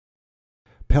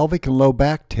pelvic and low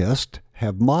back test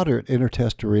have moderate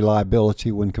intertestal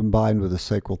reliability when combined with a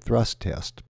sacral thrust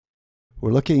test.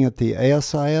 We're looking at the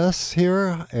ASIS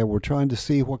here, and we're trying to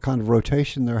see what kind of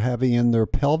rotation they're having in their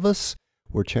pelvis.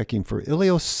 We're checking for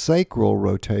iliosacral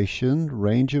rotation,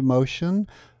 range of motion,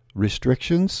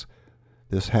 restrictions.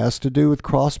 This has to do with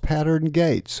cross-pattern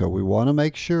gait, so we want to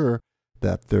make sure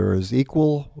that there is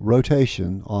equal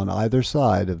rotation on either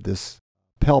side of this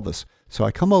pelvis. So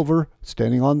I come over,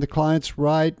 standing on the client's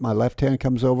right, my left hand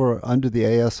comes over under the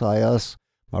ASIS,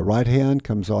 my right hand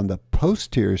comes on the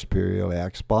posterior superior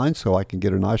spine so I can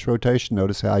get a nice rotation.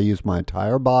 Notice how I use my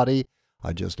entire body.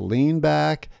 I just lean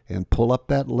back and pull up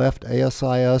that left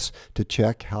ASIS to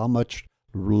check how much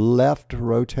left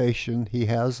rotation he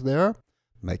has there.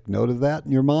 Make note of that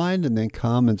in your mind, and then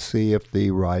come and see if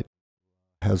the right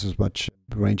has as much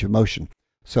range of motion.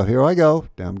 So here I go.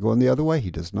 Now I'm going the other way.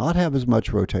 He does not have as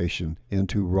much rotation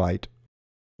into right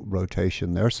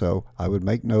rotation there, so I would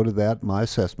make note of that in my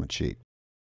assessment sheet.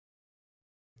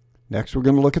 Next, we're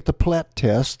going to look at the PLET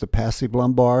test, the passive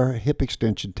lumbar hip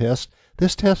extension test.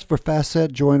 This tests for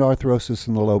facet joint arthrosis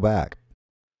in the low back.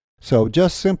 So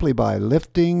just simply by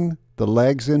lifting the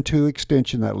legs into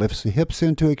extension, that lifts the hips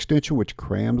into extension, which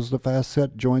crams the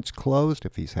facet joints closed.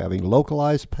 If he's having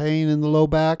localized pain in the low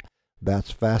back,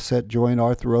 that's facet joint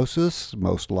arthrosis,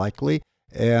 most likely,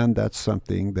 and that's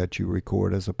something that you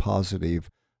record as a positive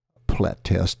PLET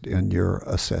test in your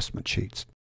assessment sheets.